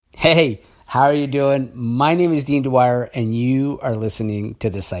Hey, how are you doing? My name is Dean Dwyer, and you are listening to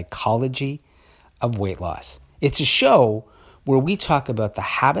The Psychology of Weight Loss. It's a show where we talk about the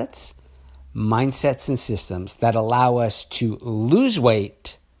habits, mindsets, and systems that allow us to lose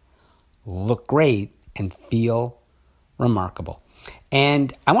weight, look great, and feel remarkable.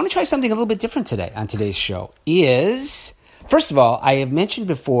 And I want to try something a little bit different today on today's show. First of all, I have mentioned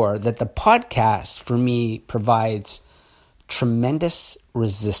before that the podcast for me provides tremendous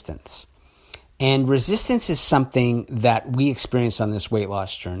resistance. And resistance is something that we experience on this weight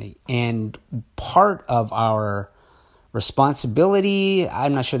loss journey. And part of our responsibility,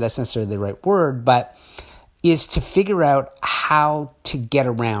 I'm not sure that's necessarily the right word, but is to figure out how to get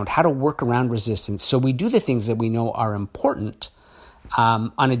around, how to work around resistance. So we do the things that we know are important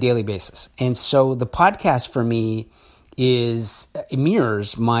on a daily basis. And so the podcast for me it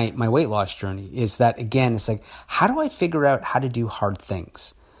mirrors my weight loss journey. Is that, again, it's like, how do I figure out how to do hard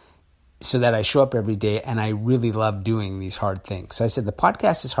things so that I show up every day and I really love doing these hard things? So I said the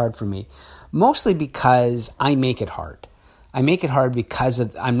podcast is hard for me, mostly because I make it hard. I make it hard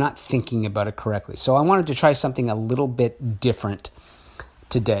because I'm not thinking about it correctly. So I wanted to try something a little bit different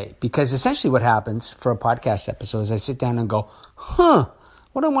today, because essentially what happens for a podcast episode is I sit down and go, what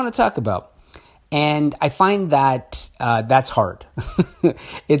do I want to talk about? And I find that that's hard.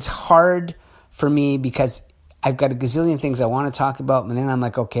 It's hard for me because I've got a gazillion things I want to talk about, and then I'm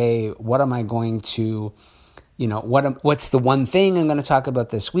like, okay, what am I going to, what's the one thing I'm going to talk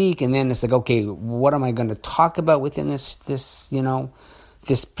about this week? And then it's like, okay, what am I going to talk about within this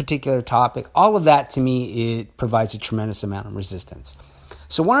particular topic? All of that, to me, it provides a tremendous amount of resistance.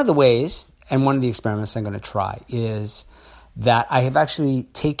 So one of the ways and one of the experiments I'm going to try is that I have actually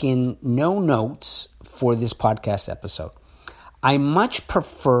taken no notes for this podcast episode. I much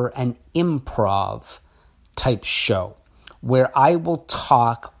prefer an improv type show where I will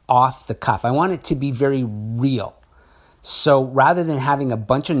talk off the cuff. I want it to be very real. So rather than having a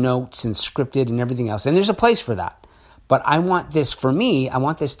bunch of notes and scripted and everything else, and there's a place for that, but I want this to be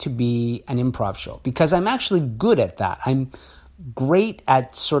an improv show because I'm actually good at that. I'm great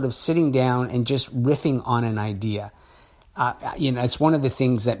at sort of sitting down and just riffing on an idea. It's one of the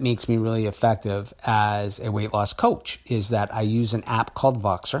things that makes me really effective as a weight loss coach is that I use an app called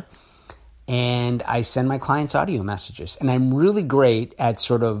Voxer, and I send my clients audio messages. And I'm really great at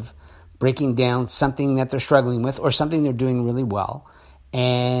sort of breaking down something that they're struggling with or something they're doing really well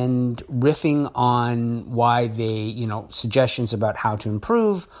and riffing on why they, suggestions about how to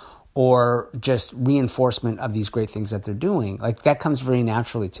improve or just reinforcement of these great things that they're doing. Like that comes very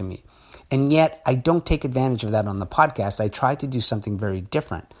naturally to me. And yet I don't take advantage of that on the podcast. I try to do something very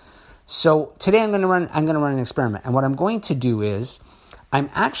different. So today I'm going to run an experiment. And what I'm going to do is I'm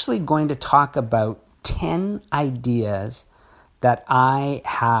actually going to talk about 10 ideas that I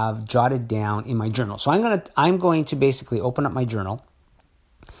have jotted down in my journal. So I'm going to basically open up my journal.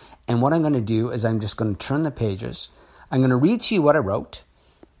 And what I'm going to do is I'm just going to turn the pages. I'm going to read to you what I wrote.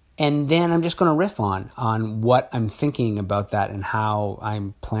 And then I'm just going to riff on what I'm thinking about that and how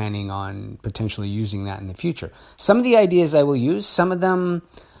I'm planning on potentially using that in the future. Some of the ideas I will use, some of them,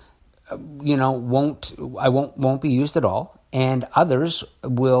 won't be used at all, and others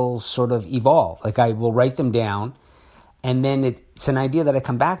will sort of evolve. Like I will write them down, and then it's an idea that I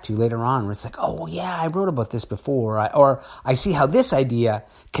come back to later on where it's like, oh, well, yeah, I wrote about this before, or I see how this idea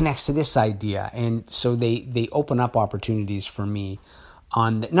connects to this idea. And so they open up opportunities for me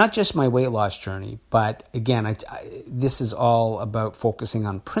on not just my weight loss journey, but again, this is all about focusing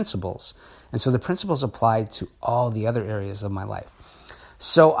on principles. And so the principles apply to all the other areas of my life.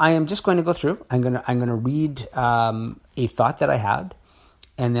 So I am just going to go through. I'm going to read a thought that I had,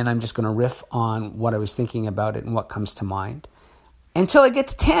 and then I'm just going to riff on what I was thinking about it and what comes to mind until I get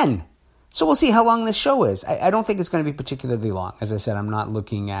to 10. So we'll see how long this show is. I don't think it's going to be particularly long. As I said, I'm not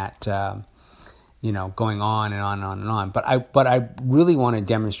looking at going on and on and on and on. But I really want to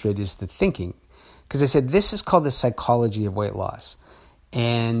demonstrate is the thinking. Because I said, this is called the psychology of weight loss.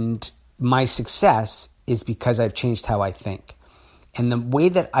 And my success is because I've changed how I think. And the way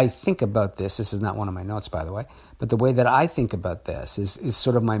that I think about this is not one of my notes, by the way, but the way that I think about this is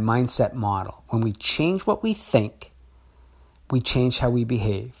sort of my mindset model. When we change what we think, we change how we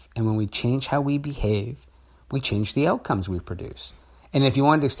behave. And when we change how we behave, we change the outcomes we produce. And if you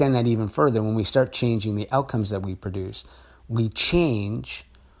want to extend that even further, when we start changing the outcomes that we produce, we change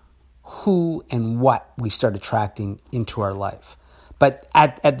who and what we start attracting into our life. But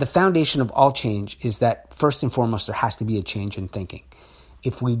at the foundation of all change is that, first and foremost, there has to be a change in thinking.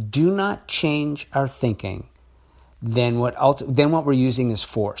 If we do not change our thinking, then what we're using is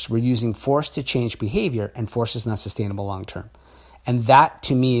force. We're using force to change behavior, and force is not sustainable long term. And that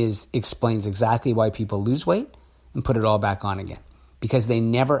to me explains exactly why people lose weight and put it all back on again, because they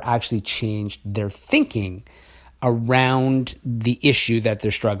never actually changed their thinking around the issue that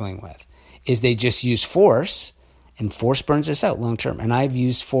they're struggling with. Is they just use force, and force burns us out long term. And I've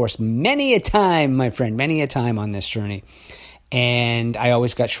used force many a time, my friend, many a time on this journey. And I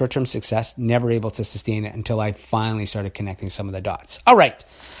always got short-term success, never able to sustain it until I finally started connecting some of the dots. All right,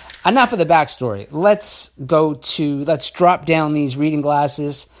 enough of the backstory. Let's drop down these reading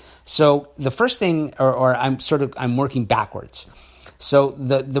glasses. So the first thing, I'm working backwards. So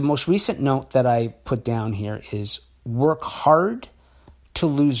the most recent note that I put down here is work hard to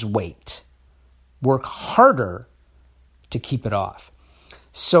lose weight. Work harder to keep it off.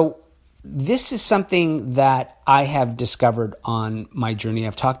 So this is something that I have discovered on my journey.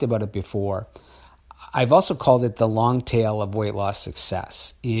 I've talked about it before. I've also called it the long tail of weight loss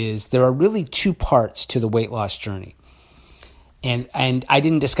success. There are really two parts to the weight loss journey. And I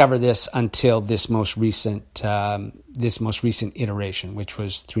didn't discover this until this most recent iteration, which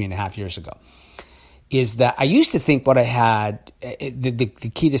was 3.5 years ago. Is that I used to think what I had,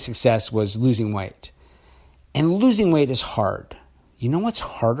 the key to success was losing weight. And losing weight is hard. You know what's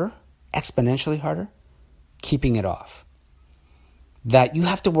harder? Exponentially harder? Keeping it off. That you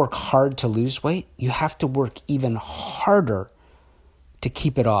have to work hard to lose weight. You have to work even harder to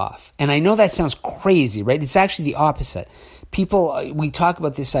keep it off. And I know that sounds crazy, right? It's actually the opposite. We talk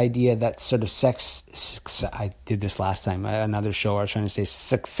about this idea that sort of I did this last time, another show, I was trying to say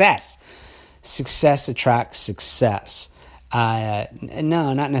success. Success attracts success. No,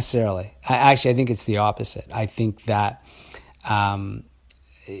 not necessarily. I think it's the opposite. I think that,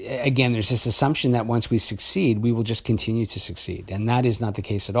 again, there's this assumption that once we succeed, we will just continue to succeed. And that is not the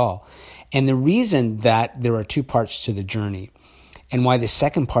case at all. And the reason that there are two parts to the journey and why the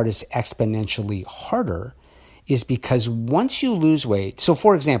second part is exponentially harder is because once you lose weight, so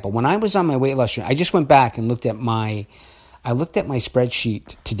for example, when I was on my weight loss journey, I just went back and looked at my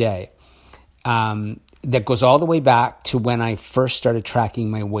spreadsheet today. That goes all the way back to when I first started tracking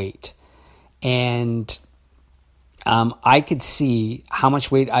my weight. And I could see how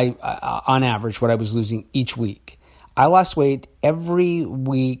much weight on average, what I was losing each week. I lost weight every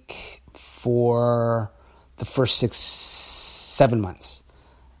week for the first 6-7 months.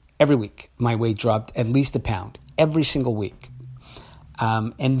 Every week, my weight dropped at least a pound, every single week.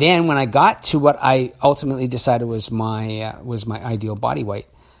 And then when I got to what I ultimately decided was my ideal body weight,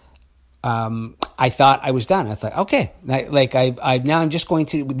 I thought I was done. I thought, okay, now I'm just going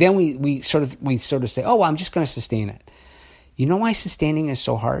to. Then we sort of say, oh, well, I'm just going to sustain it. You know why sustaining is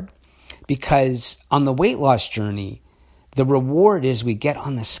so hard? Because on the weight loss journey, the reward is we get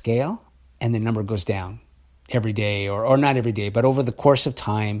on the scale and the number goes down every day, or not every day, but over the course of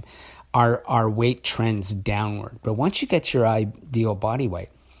time, our weight trends downward. But once you get to your ideal body weight,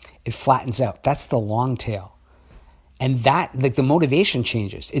 it flattens out. That's the long tail. And that, the motivation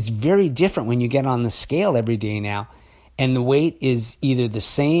changes. It's very different when you get on the scale every day now, and the weight is either the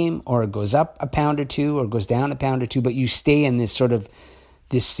same, or it goes up a pound or two, or goes down a pound or two, but you stay in this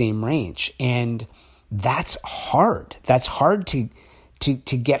same range. And that's hard. That's hard to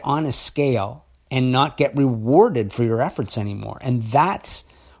get on a scale and not get rewarded for your efforts anymore. And that's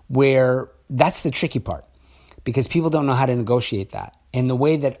the tricky part, because people don't know how to negotiate that. And the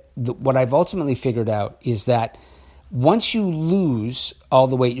way that, what I've ultimately figured out is that once you lose all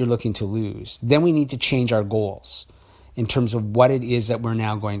the weight you're looking to lose, then we need to change our goals in terms of what it is that we're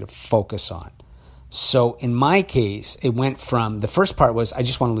now going to focus on. So in my case, it went from, the first part was I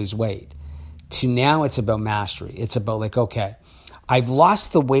just want to lose weight, to now it's about mastery. It's about okay, I've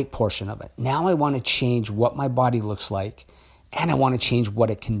lost the weight portion of it. Now I want to change what my body looks like, and I want to change what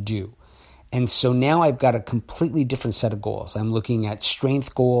it can do. And so now I've got a completely different set of goals. I'm looking at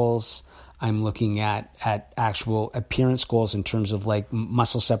strength goals. I'm looking at actual appearance goals in terms of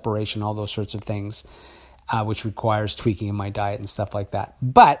muscle separation, all those sorts of things, which requires tweaking in my diet and stuff like that.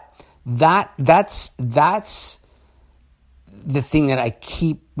 But that's the thing that I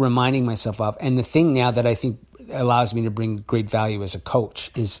keep reminding myself of. And the thing now that I think allows me to bring great value as a coach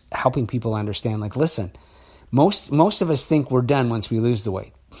is helping people understand, listen, most of us think we're done once we lose the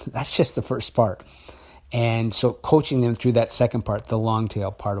weight. That's just the first part. And so coaching them through that second part, the long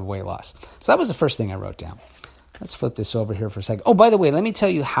tail part of weight loss. So that was the first thing I wrote down. Let's flip this over here for a second. Oh, by the way, let me tell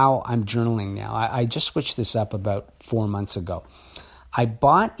you how I'm journaling now. I just switched this up about 4 months ago. I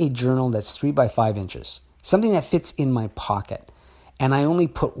bought a journal that's 3 by 5 inches, something that fits in my pocket. And I only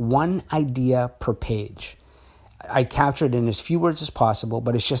put one idea per page. I capture it in as few words as possible,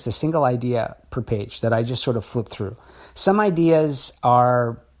 but it's just a single idea per page that I just sort of flip through. Some ideas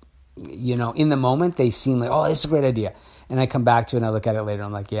are, in the moment, they seem like, oh, this is a great idea. and I come back to it and I look at it later.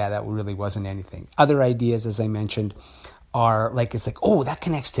 I'm like, yeah, that really wasn't anything. Other ideas, as I mentioned, are like, it's like, oh, that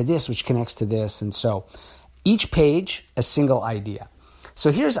connects to this, which connects to this. And so each page, a single idea.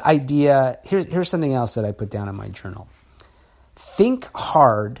 So here's something else that I put down in my journal. Think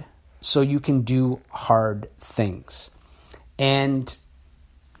hard so you can do hard things. And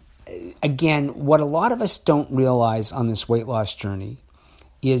again, what a lot of us don't realize on this weight loss journey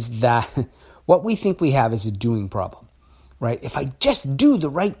is that what we think we have is a doing problem, right? If I just do the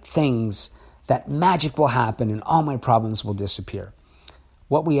right things, that magic will happen and all my problems will disappear.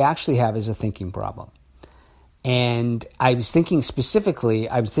 What we actually have is a thinking problem. And I was thinking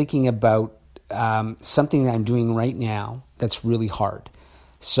about something that I'm doing right now that's really hard.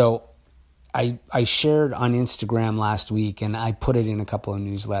 So I shared on Instagram last week, and I put it in a couple of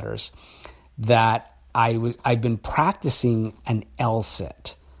newsletters, that I've been practicing an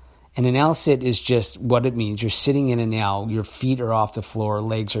L-sit. And an L-sit is just what it means. You're sitting in an L, your feet are off the floor,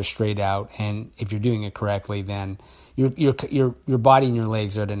 legs are straight out, and if you're doing it correctly, then your body and your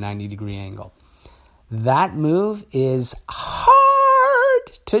legs are at a 90-degree angle. That move is hard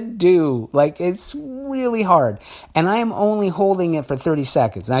to do. Like, it's really hard. And I am only holding it for 30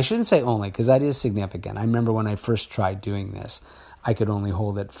 seconds. And I shouldn't say only, because that is significant. I remember when I first tried doing this, I could only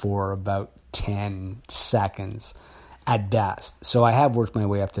hold it for about 10 seconds at best. So I have worked my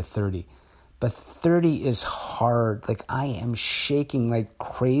way up to 30. But 30 is hard. Like, I am shaking like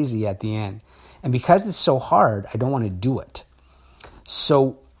crazy at the end. And because it's so hard, I don't want to do it.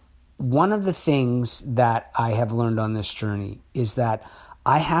 So one of the things that I have learned on this journey is that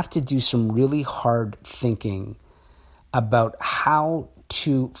I have to do some really hard thinking about how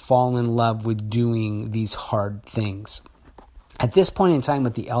to fall in love with doing these hard things. At this point in time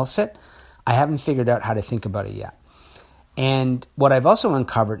with the L-sit, I haven't figured out how to think about it yet. And what I've also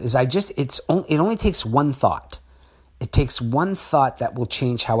uncovered is it only takes one thought. It takes one thought that will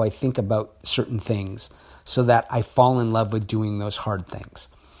change how I think about certain things so that I fall in love with doing those hard things.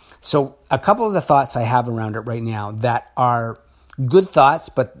 So a couple of the thoughts I have around it right now that are good thoughts,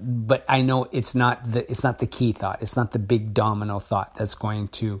 but I know it's not the key thought. It's not the big domino thought that's going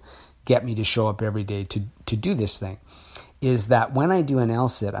to get me to show up every day to do this thing. Is that when I do an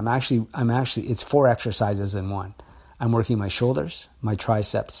L-sit, I'm actually it's 4 exercises in one. I'm working my shoulders, my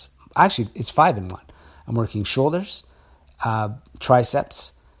triceps. Actually, it's 5 in 1. I'm working shoulders,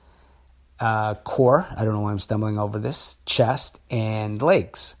 triceps, core. I don't know why I'm stumbling over this. Chest and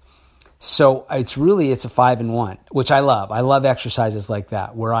legs. So it's a 5 in 1, which I love. I love exercises like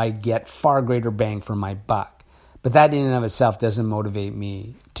that where I get far greater bang for my buck. But that in and of itself doesn't motivate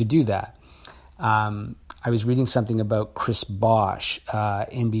me to do that. I was reading something about Chris Bosh,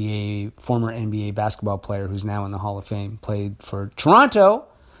 former NBA basketball player who's now in the Hall of Fame, played for Toronto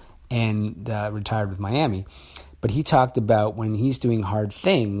and retired with Miami. But he talked about when he's doing hard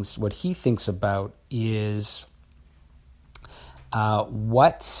things, what he thinks about is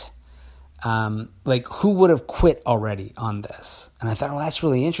who would have quit already on this? And I thought, well, that's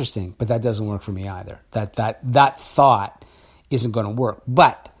really interesting, but that doesn't work for me either. That thought isn't going to work.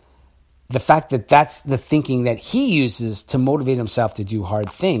 But the fact that that's the thinking that he uses to motivate himself to do hard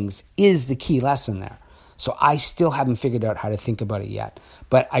things is the key lesson there. So I still haven't figured out how to think about it yet.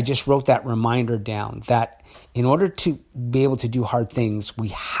 But I just wrote that reminder down that in order to be able to do hard things, we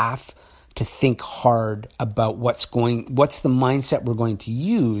have to think hard about what's the mindset we're going to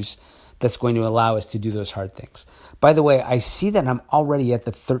use that's going to allow us to do those hard things. By the way, I see that I'm already at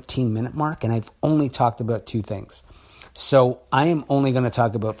the 13-minute mark, and I've only talked about 2 things. So I am only going to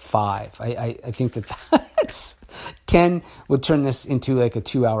talk about 5. I think that's 10 would turn this into like a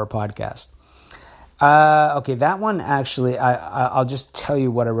 2-hour podcast. Okay, that one actually, I'll just tell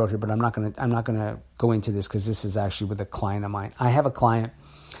you what I wrote here, but I'm not gonna go into this because this is actually with a client of mine. I have a client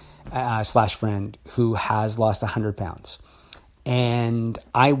 / friend who has lost 100 pounds. And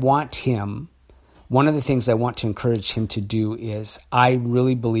one of the things I want to encourage him to do is I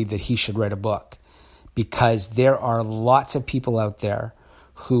really believe that he should write a book, because there are lots of people out there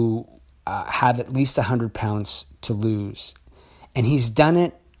who have at least 100 pounds to lose. And he's done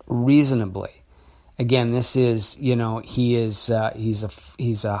it reasonably. Again, this is, he's a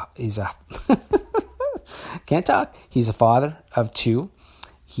can't talk. He's a father of 2.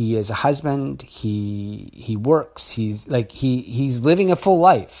 He is a husband. He works. He's living a full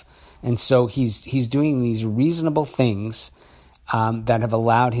life. And so he's doing these reasonable things that have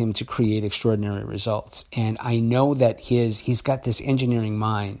allowed him to create extraordinary results. And I know that he's got this engineering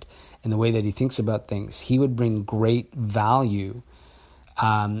mind and the way that he thinks about things. He would bring great value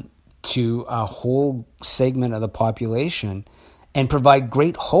to a whole segment of the population and provide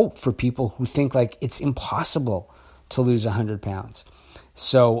great hope for people who think like it's impossible to lose 100 pounds.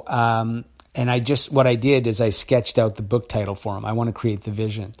 So, what I did is I sketched out the book title for him. I want to create the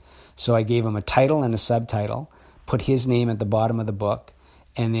vision. So I gave him a title and a subtitle, put his name at the bottom of the book,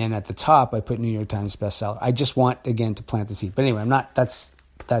 and then at the top I put New York Times bestseller. I just want, again, to plant the seed. But anyway,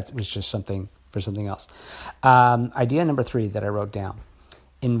 that was just something for something else. Idea number 3 that I wrote down: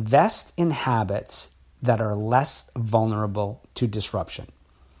 invest in habits that are less vulnerable to disruption.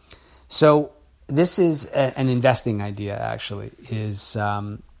 So this is an investing idea, actually.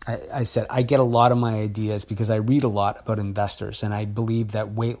 I said I get a lot of my ideas because I read a lot about investors, and I believe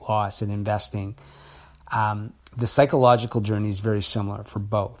that weight loss and investing, the psychological journey is very similar for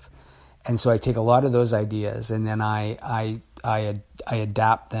both. And so I take a lot of those ideas and then I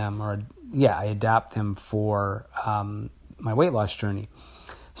adapt them, I adapt them for my weight loss journey.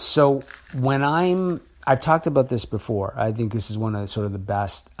 So when I've talked about this before. I think this is one of sort of the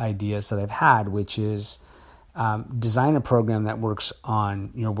best ideas that I've had, which is design a program that works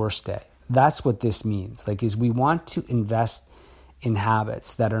on your worst day. That's what this means. Is we want to invest in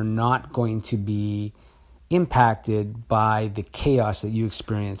habits that are not going to be impacted by the chaos that you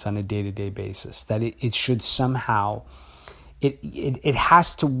experience on a day-to-day basis. That it should somehow, it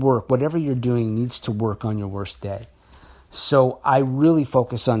has to work. Whatever you're doing needs to work on your worst day. So I really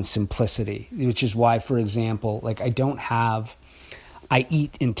focus on simplicity, which is why, for example, I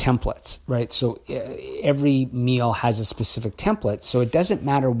eat in templates, right? So every meal has a specific template. So it doesn't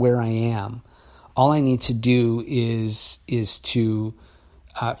matter where I am. All I need to do is to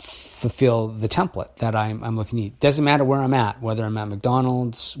fulfill the template that I'm looking to eat. Doesn't matter where I'm at, whether I'm at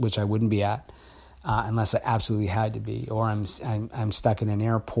McDonald's, which I wouldn't be at unless I absolutely had to be, or I'm stuck in an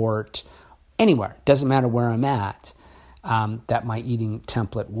airport, anywhere. Doesn't matter where I'm at. That my eating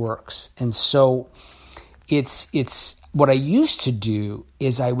template works. And so it's what I used to do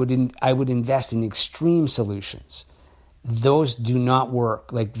is I would invest in extreme solutions. Those do not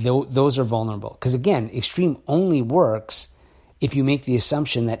work. Those are vulnerable. Because again, extreme only works if you make the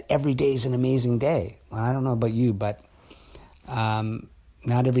assumption that every day is an amazing day. Well, I don't know about you, but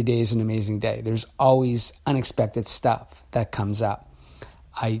not every day is an amazing day. There's always unexpected stuff that comes up.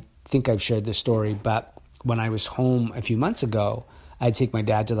 I think I've shared this story, but when I was home a few months ago, I'd take my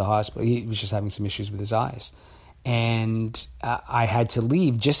dad to the hospital. He was just having some issues with his eyes. And I had to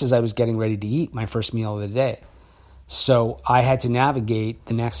leave just as I was getting ready to eat my first meal of the day. So I had to navigate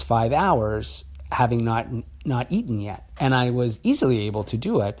the next 5 hours having not eaten yet. And I was easily able to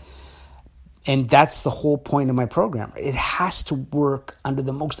do it. And that's the whole point of my program. It has to work under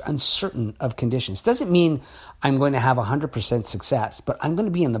the most uncertain of conditions. Doesn't mean I'm going to have 100% success, but I'm going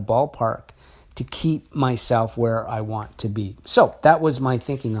to be in the ballpark to keep myself where I want to be. So that was my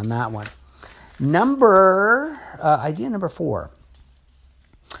thinking on that one. Idea number 4.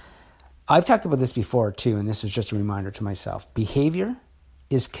 I've talked about this before too, and this is just a reminder to myself. Behavior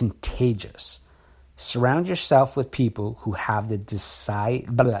is contagious. Surround yourself with people who have the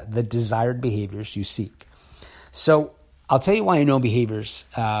desired behaviors you seek. So I'll tell you why I know behavior's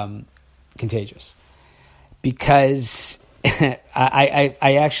contagious. Because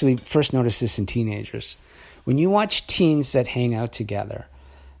I actually first noticed this in teenagers. When you watch teens that hang out together,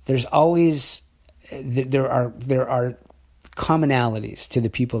 there's always there are commonalities to the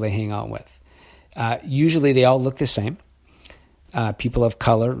people they hang out with. Usually they all look the same. People of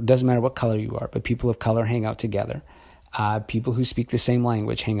color, doesn't matter what color you are, but people of color hang out together. People who speak the same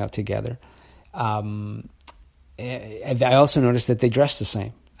language hang out together. And I also noticed that they dress the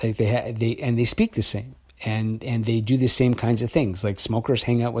same. They speak the same. And they do the same kinds of things. Like smokers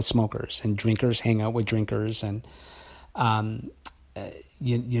hang out with smokers, and drinkers hang out with drinkers, and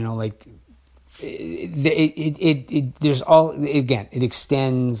there's all, again, it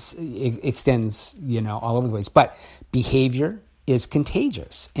extends all over the place. But behavior is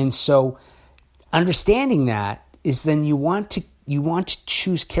contagious, and so understanding that is then you want to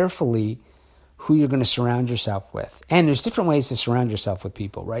choose carefully who you're going to surround yourself with. And there's different ways to surround yourself with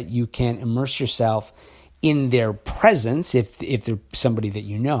people, right? You can immerse yourself in their presence if they're somebody that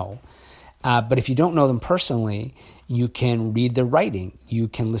you know. But if you don't know them personally, you can read their writing. You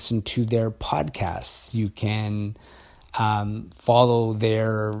can listen to their podcasts. You can follow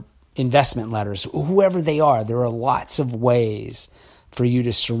their investment letters, whoever they are. There are lots of ways for you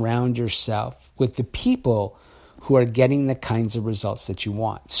to surround yourself with the people who are getting the kinds of results that you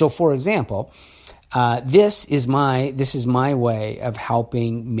want. So, for example, this is my way of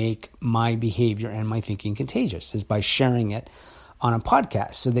helping make my behavior and my thinking contagious, is by sharing it on a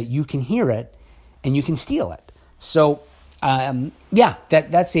podcast so that you can hear it and you can steal it. So,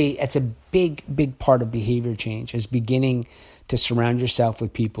 that's a big part of behavior change, is beginning to surround yourself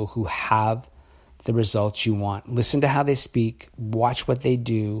with people who have the results you want. Listen to how they speak, watch what they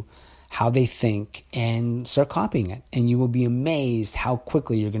do, how they think, and start copying it. And you will be amazed how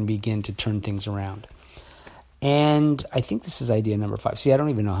quickly you're going to begin to turn things around. And I think this is idea number 5. See, I don't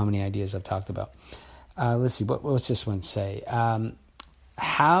even know how many ideas I've talked about. Let's see, what's this one say? Okay,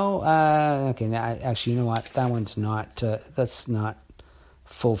 now, actually, you know what? That one's not, that's not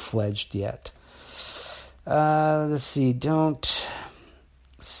full-fledged yet. Let's see, don't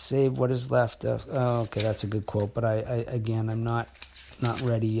save what is left of, okay, that's a good quote, but I'm not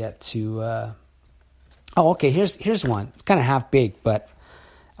ready yet to, okay, here's one. It's kind of half-baked, but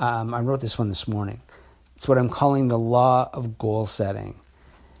I wrote this one this morning. It's what I'm calling the law of goal setting.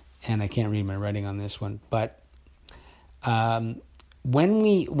 And I can't read my writing on this one, but I'll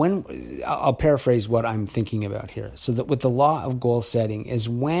paraphrase what I'm thinking about here. So that with the law of goal setting is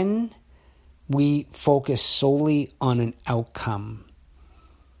when we focus solely on an outcome,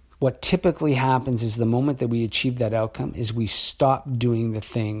 what typically happens is the moment that we achieve that outcome is we stop doing the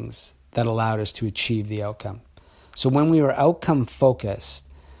things that allowed us to achieve the outcome. So when we are outcome focused,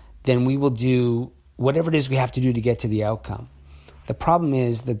 then we will do whatever it is we have to do to get to the outcome. The problem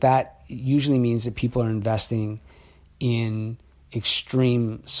is that usually means that people are investing in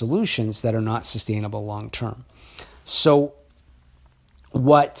extreme solutions that are not sustainable long term. So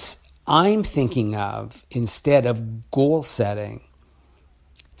what I'm thinking of instead of goal setting,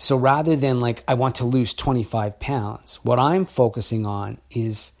 so rather than like I want to lose 25 pounds, what I'm focusing on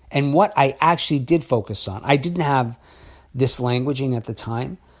is, and what I actually did focus on, I didn't have this languaging at the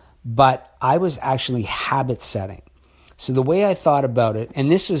time, but I was actually habit setting. So the way I thought about it,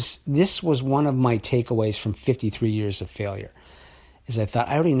 and this was one of my takeaways from 53 years of failure, is I thought,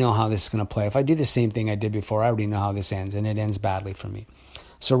 I already know how this is going to play. If I do the same thing I did before, I already know how this ends, and it ends badly for me.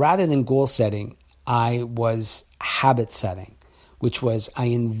 So rather than goal setting, I was habit setting, which was I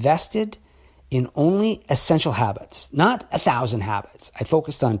invested in only essential habits, not 1,000 habits. I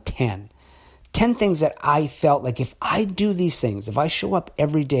focused on 10 things that I felt like if I do these things, if I show up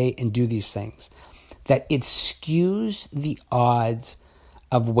every day and do these things, that it skews the odds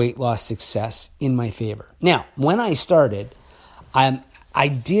of weight loss success in my favor. Now, when I started, I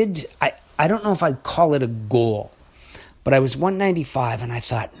don't know if I'd call it a goal, but I was 195 and I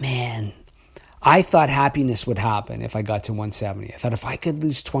thought, man, I thought happiness would happen if I got to 170. I thought if I could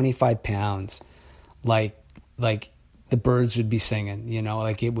lose 25 pounds, like the birds would be singing,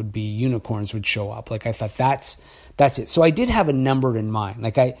 like it would be unicorns would show up. Like I thought that's it. So I did have a number in mind.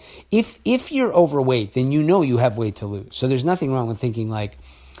 Like if you're overweight, then you have weight to lose. So there's nothing wrong with thinking like,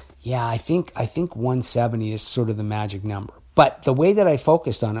 yeah, I think 170 is sort of the magic number. But the way that I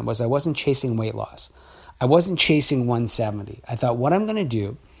focused on it was I wasn't chasing weight loss. I wasn't chasing 170. I thought what I'm going to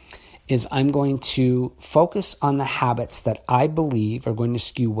do is I'm going to focus on the habits that I believe are going to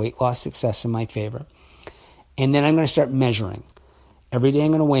skew weight loss success in my favor. And then I'm going to start measuring. Every day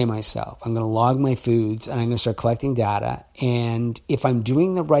I'm going to weigh myself. I'm going to log my foods, and I'm going to start collecting data. And if I'm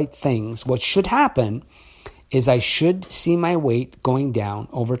doing the right things, what should happen is I should see my weight going down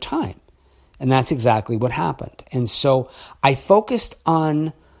over time. And that's exactly what happened. And so I focused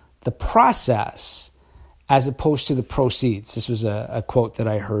on the process as opposed to the proceeds. This was a quote that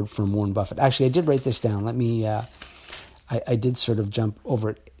I heard from Warren Buffett. Actually, I did write this down. I did sort of jump over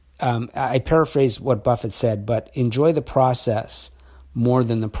it. I paraphrase what Buffett said, but enjoy the process more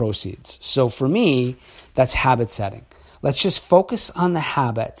than the proceeds. So for me, that's habit setting. Let's just focus on the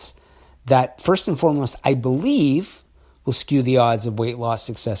habits that, first and foremost, I believe will skew the odds of weight loss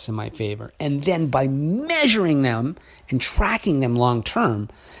success in my favor. And then by measuring them and tracking them long term,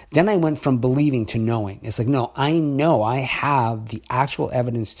 then I went from believing to knowing. It's like, no, I know I have the actual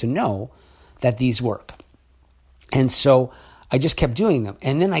evidence to know that these work. And so I just kept doing them.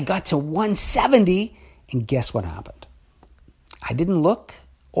 And then I got to 170, and guess what happened? I didn't look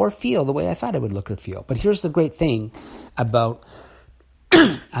or feel the way I thought I would look or feel. But here's the great thing about,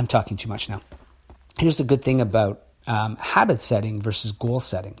 I'm talking too much now. Here's the good thing about habit setting versus goal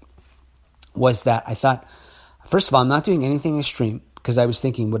setting was that I thought, first of all, I'm not doing anything extreme because I was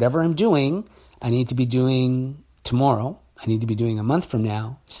thinking whatever I'm doing, I need to be doing tomorrow. I need to be doing a month from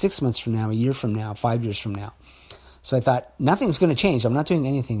now, 6 months from now, a year from now, 5 years from now. So I thought, nothing's going to change. I'm not doing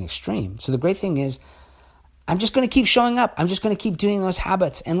anything extreme. So the great thing is, I'm just going to keep showing up. I'm just going to keep doing those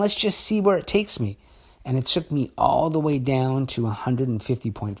habits, and let's just see where it takes me. And it took me all the way down to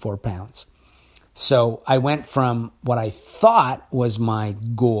 150.4 pounds. So I went from what I thought was my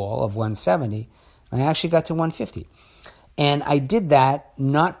goal of 170, and I actually got to 150. And I did that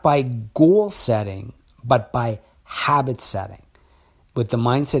not by goal setting, but by habit setting. with the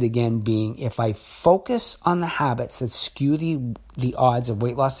mindset again being, if I focus on the habits that skew the odds of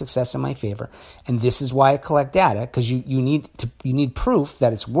weight loss success in my favor, and this is why I collect data, because you need proof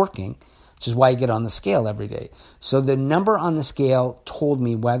that it's working, which is why I get on the scale every day. So the number on the scale told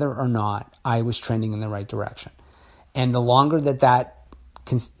me whether or not I was trending in the right direction. And the longer that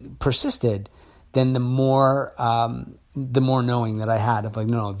persisted, then the more knowing that I had of like,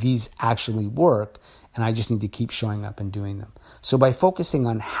 no, these actually work, and I just need to keep showing up and doing them. So by focusing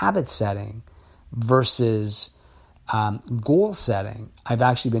on habit setting versus goal setting, I've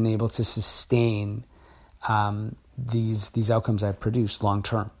actually been able to sustain these outcomes I've produced long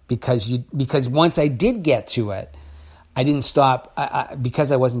term. Because once I did get to it, I didn't stop.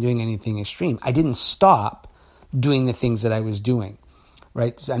 Because I wasn't doing anything extreme, I didn't stop doing the things that I was doing.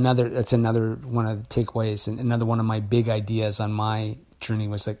 Right? That's another one of the takeaways, and another one of my big ideas on my journey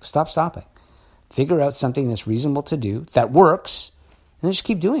was like, stop stopping. Figure out something that's reasonable to do, that works, and then just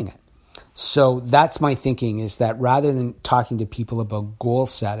keep doing it. So that's my thinking, is that rather than talking to people about goal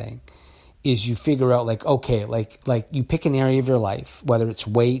setting, is you figure out like, okay, like you pick an area of your life, whether it's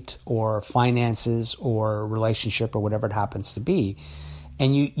weight or finances or relationship or whatever it happens to be,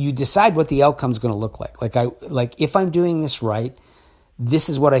 and you decide what the outcome is going to look like. Like if I'm doing this right, this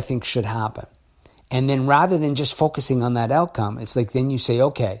is what I think should happen. And then rather than just focusing on that outcome, it's like then you say,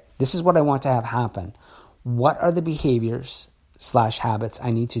 okay, this is what I want to have happen. What are the behaviors / habits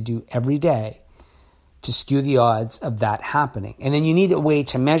I need to do every day to skew the odds of that happening? And then you need a way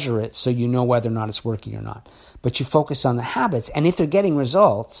to measure it so you know whether or not it's working or not. But you focus on the habits, and if they're getting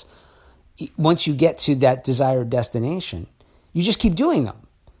results, once you get to that desired destination, you just keep doing them.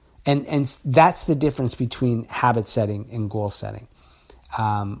 And that's the difference between habit setting and goal setting.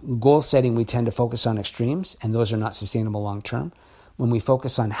 Goal setting, we tend to focus on extremes, and those are not sustainable long term. When we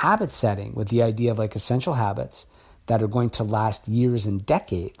focus on habit setting with the idea of like essential habits that are going to last years and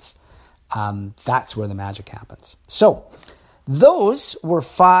decades, that's where the magic happens. So those were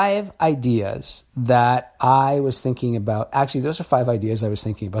 5 ideas that I was thinking about. Actually, those are 5 ideas I was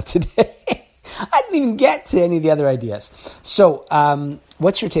thinking about today. I didn't even get to any of the other ideas. So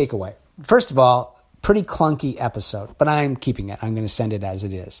what's your takeaway? First of all, pretty clunky episode, but I'm keeping it. I'm going to send it as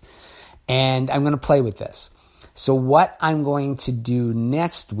it is. And I'm going to play with this. So what I'm going to do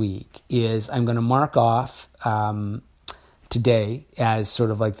next week is I'm going to mark off today as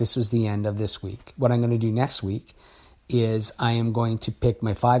sort of like this was the end of this week. What I'm going to do next week is I am going to pick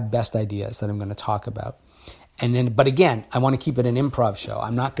my 5 best ideas that I'm going to talk about. And then, but again, I want to keep it an improv show.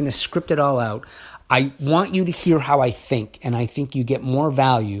 I'm not going to script it all out. I want you to hear how I think, and I think you get more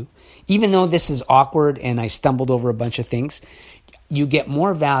value. Even though this is awkward and I stumbled over a bunch of things, you get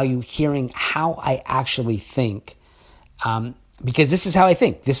more value hearing how I actually think, because this is how I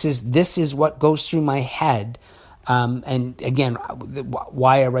think. This is what goes through my head. And again,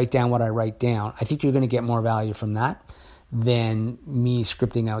 why I write down what I write down. I think you're going to get more value from that than me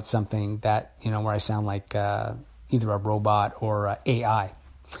scripting out something that, where I sound like either a robot or AI.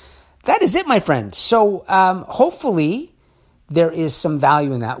 That is it, my friend. So hopefully there is some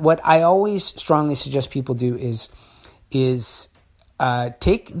value in that. What I always strongly suggest people do is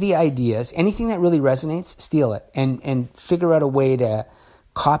take the ideas, anything that really resonates, steal it, and figure out a way to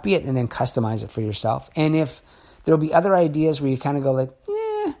copy it and then customize it for yourself. And if there'll be other ideas where you kind of go like,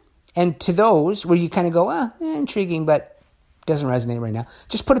 and to those where you kind of go, intriguing, but doesn't resonate right now,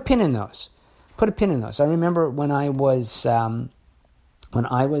 just put a pin in those. I remember when I was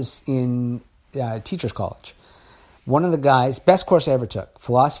in teacher's college, one of the guys, best course I ever took,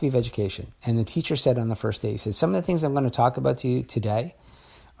 philosophy of education, and the teacher said on the first day, he said, some of the things I'm going to talk about to you today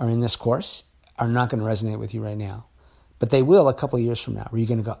are in this course are not going to resonate with you right now, but they will a couple of years from now, where you're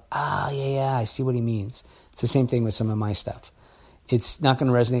going to go, yeah, I see what he means. It's the same thing with some of my stuff. It's not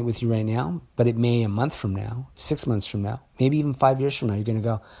going to resonate with you right now, but it may a month from now, 6 months from now, maybe even 5 years from now, you're going to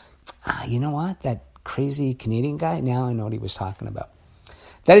go, you know what, that crazy Canadian guy, now I know what he was talking about.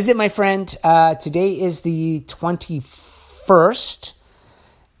 That is it, my friend. Today is the 21st.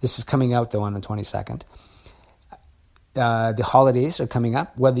 This is coming out, though, on the 22nd. The holidays are coming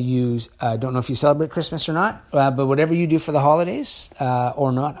up. Whether you don't know if you celebrate Christmas or not, but whatever you do for the holidays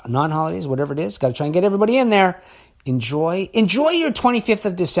or not, non-holidays, whatever it is, got to try and get everybody in there. Enjoy your 25th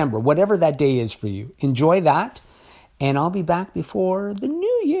of December, whatever that day is for you. Enjoy that, and I'll be back before the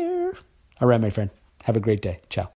new year. All right, my friend. Have a great day. Ciao.